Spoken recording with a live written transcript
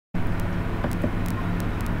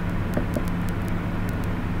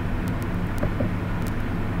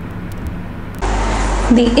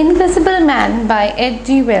The Invisible Man by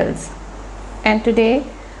H.G. Wells. And today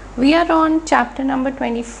we are on chapter number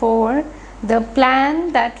 24, The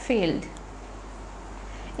Plan That Failed.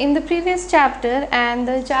 In the previous chapter and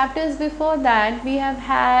the chapters before that, we have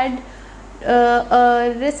had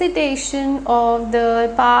a recitation of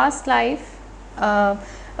the past life, a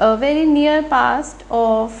very near past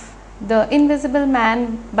of the Invisible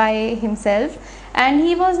Man by himself, and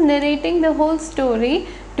he was narrating the whole story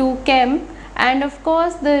to Kemp. And of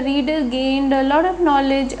course the reader gained a lot of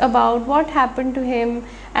knowledge about what happened to him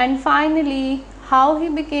and finally how he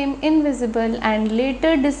became invisible and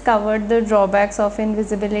later discovered the drawbacks of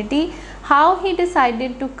invisibility, how he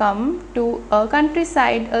decided to come to a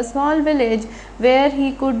countryside, a small village where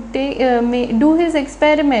he could do his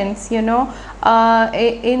experiments, in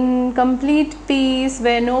complete peace,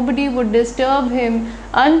 where nobody would disturb him,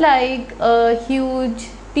 unlike a huge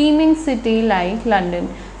teeming city like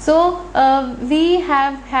London. So we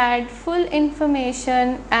have had full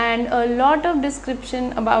information and a lot of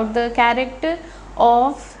description about the character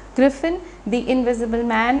of Griffin, the Invisible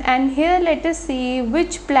Man, and here let us see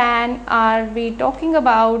which plan are we talking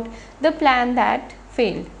about, the plan that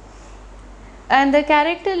failed. And the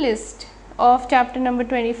character list of chapter number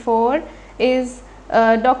 24 is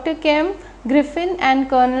Dr. Kemp, Griffin and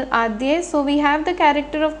Colonel Adye. So we have the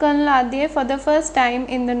character of Colonel Adye for the first time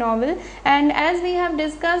in the novel, and as we have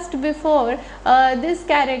discussed before, this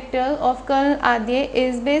character of Colonel Adye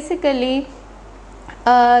is basically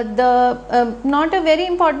not a very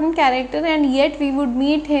important character, and yet we would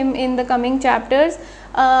meet him in the coming chapters.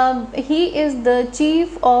 He is the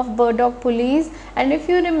chief of Burdock Police, and if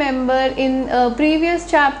you remember in a previous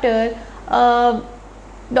chapter,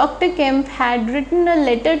 Dr. Kemp had written a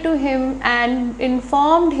letter to him and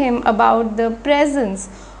informed him about the presence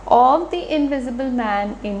of the Invisible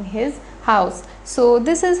Man in his house. So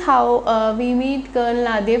this is how we meet Colonel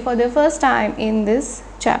Adye for the first time in this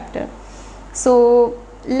chapter. So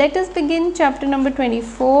let us begin chapter number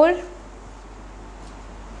 24.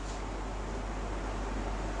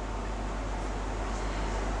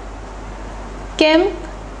 Kemp,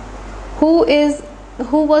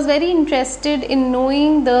 who was very interested in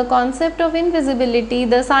knowing the concept of invisibility,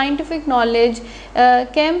 the scientific knowledge,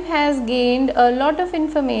 Kemp has gained a lot of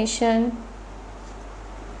information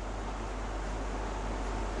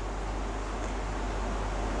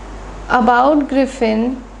about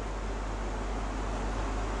Griffin,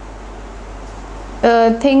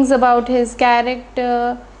 things about his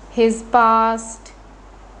character, his past,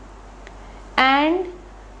 and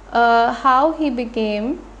how he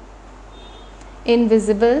became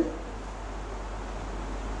invisible.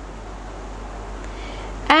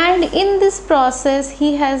 And in this process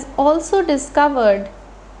he has also discovered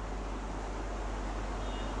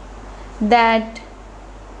that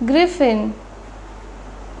Griffin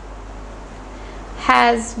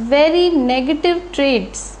has very negative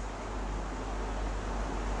traits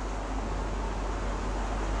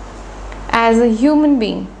as a human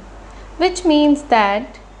being, which means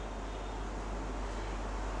that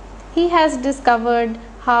he has discovered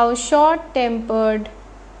how short-tempered,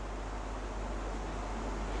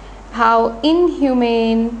 how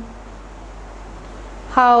inhumane,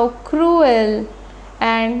 how cruel,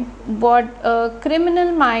 and what a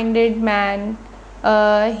criminal-minded man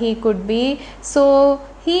he could be. So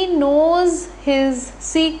he knows his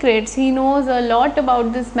secrets, he knows a lot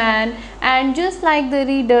about this man, and just like the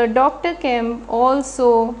reader, Dr. Kemp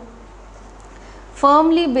also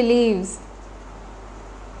firmly believes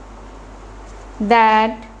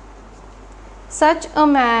that such a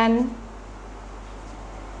man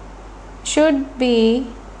should be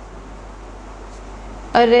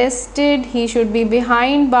arrested, he should be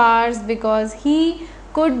behind bars, because he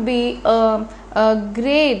could be a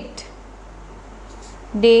great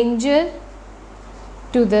danger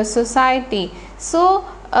to the society. So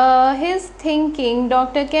his thinking,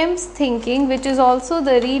 Dr. Kemp's thinking, which is also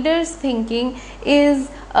the reader's thinking, is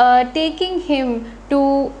taking him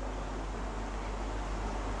to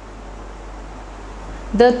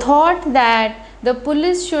the thought that the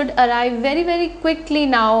police should arrive very quickly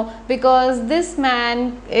now, because this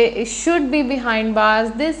man should be behind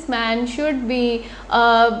bars, this man should be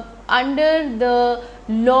under the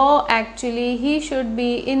law. Actually he should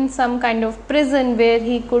be in some kind of prison where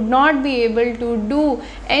he could not be able to do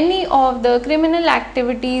any of the criminal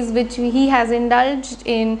activities which he has indulged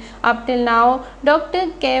in up till now.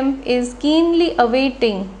 Dr. Kemp is keenly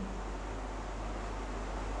awaiting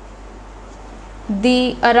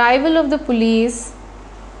the arrival of the police.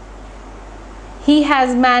 He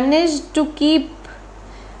has managed to keep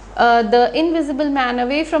the invisible man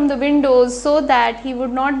away from the windows so that he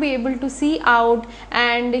would not be able to see out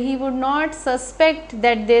and he would not suspect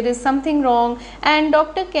that there is something wrong. And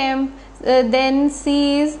Dr. Kemp then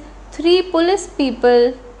sees three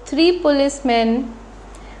policemen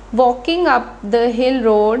walking up the hill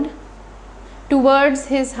road towards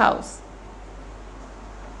his house.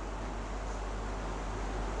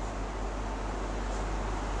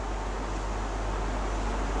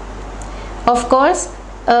 Of course,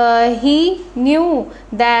 he knew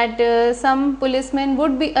that some policemen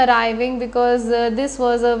would be arriving because this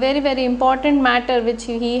was a very important matter which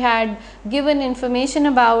he had given information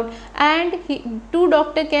about, and to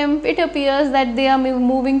Dr. Kemp it appears that they are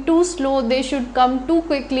moving too slow, they should come too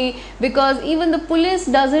quickly, because even the police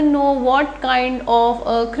doesn't know what kind of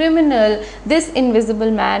a criminal this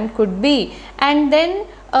invisible man could be. And then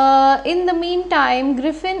in the meantime,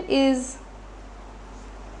 Griffin is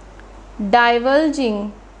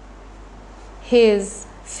divulging his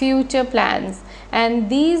future plans, and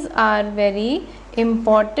these are very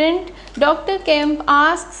important. Dr. Kemp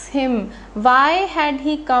asks him why had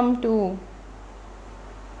he come to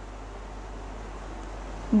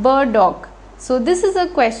Burdock. So this is a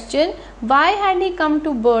question, why had he come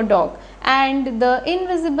to Burdock? And the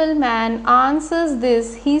invisible man answers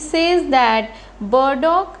this. He says that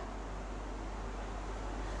Burdock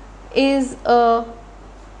is a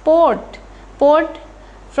port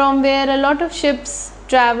from where a lot of ships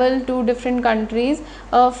travel to different countries,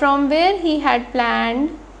 from where he had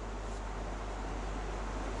planned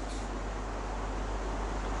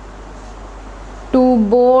to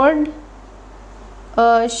board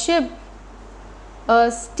a ship,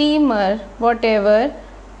 a steamer, whatever,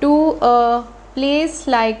 to a place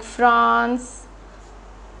like France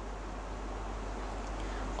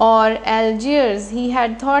or Algiers. He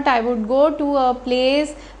had thought, I would go to a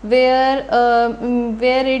place where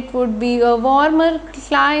it would be a warmer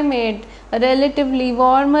climate, a relatively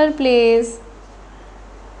warmer place,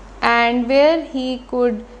 and where he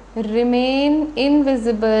could remain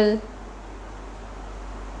invisible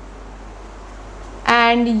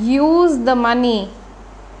and use the money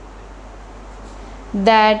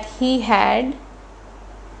that he had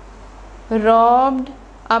robbed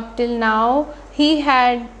up till now. He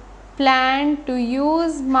had planned to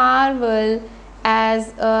use Marvel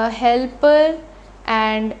as a helper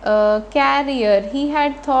and a carrier. He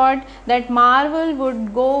had thought that Marvel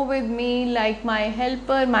would go with me like my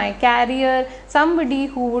helper, my carrier, somebody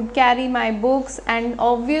who would carry my books and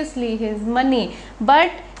obviously his money.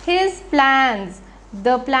 But his plans,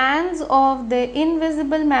 the plans of the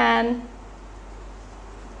invisible man,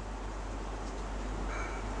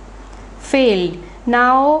 failed.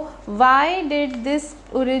 Now, why did this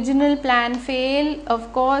original plan fail?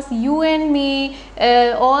 Of course, you and me,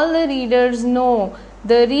 all the readers know.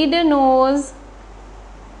 The reader knows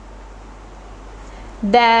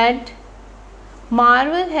that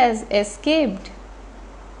Marvel has escaped.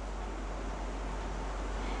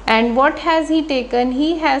 And what has he taken?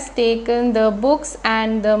 He has taken the books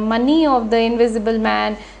and the money of the invisible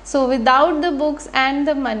man. So, without the books and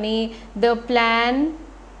the money, the plan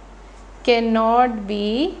cannot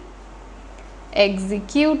be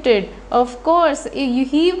executed. Of course,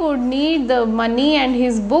 he would need the money, and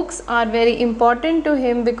his books are very important to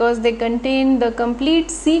him because they contain the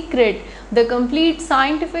complete secret, the complete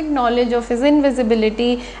scientific knowledge of his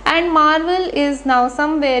invisibility. And Marvel is now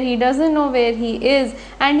somewhere, he doesn't know where he is,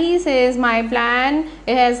 and he says, my plan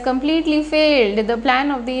has completely failed, the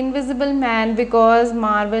plan of the invisible man, because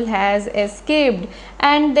Marvel has escaped.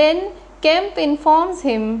 And then Kemp informs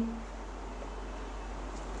him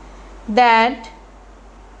that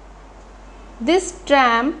this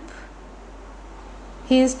tramp,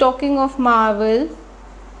 he is talking of Marvel,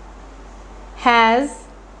 has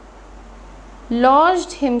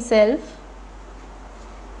lodged himself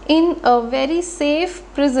in a very safe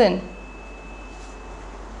prison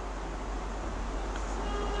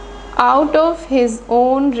out of his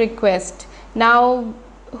own request. Now,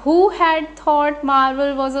 who had thought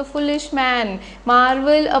Marvel was a foolish man?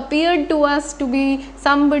 Marvel appeared to us to be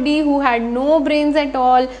somebody who had no brains at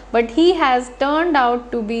all, but he has turned out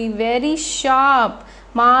to be very sharp.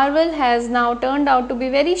 Marvel has now turned out to be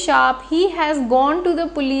very sharp. He has gone to the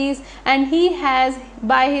police and he has,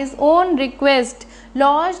 by his own request,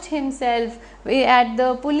 lodged himself at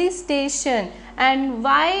the police station. And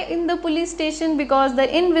why in the police station? Because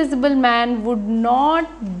the invisible man would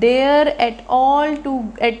not dare at all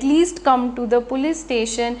to at least come to the police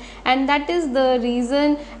station, and that is the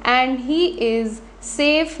reason. And he is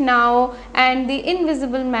safe now, and the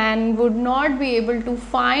invisible man would not be able to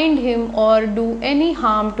find him or do any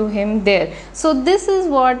harm to him there. So this is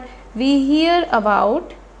what we hear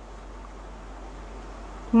about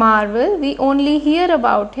Marvel. We only hear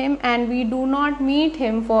about him and we do not meet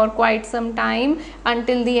him for quite some time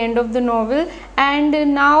until the end of the novel. And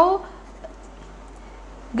now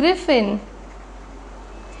Griffin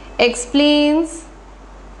explains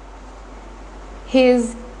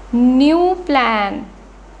his new plan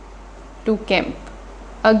to Kemp.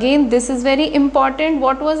 Again, this is very important.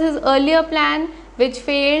 What was his earlier plan which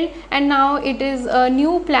failed, and now it is a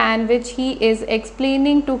new plan which he is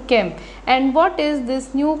explaining to Kemp. And what is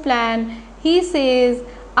this new plan? He says,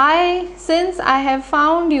 since I have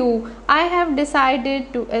found you, I have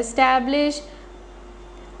decided to establish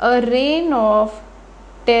a reign of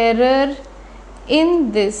terror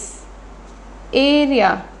in this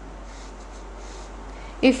area.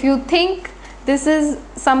 If you think this is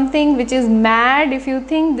something which is mad, if you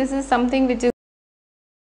think this is something which is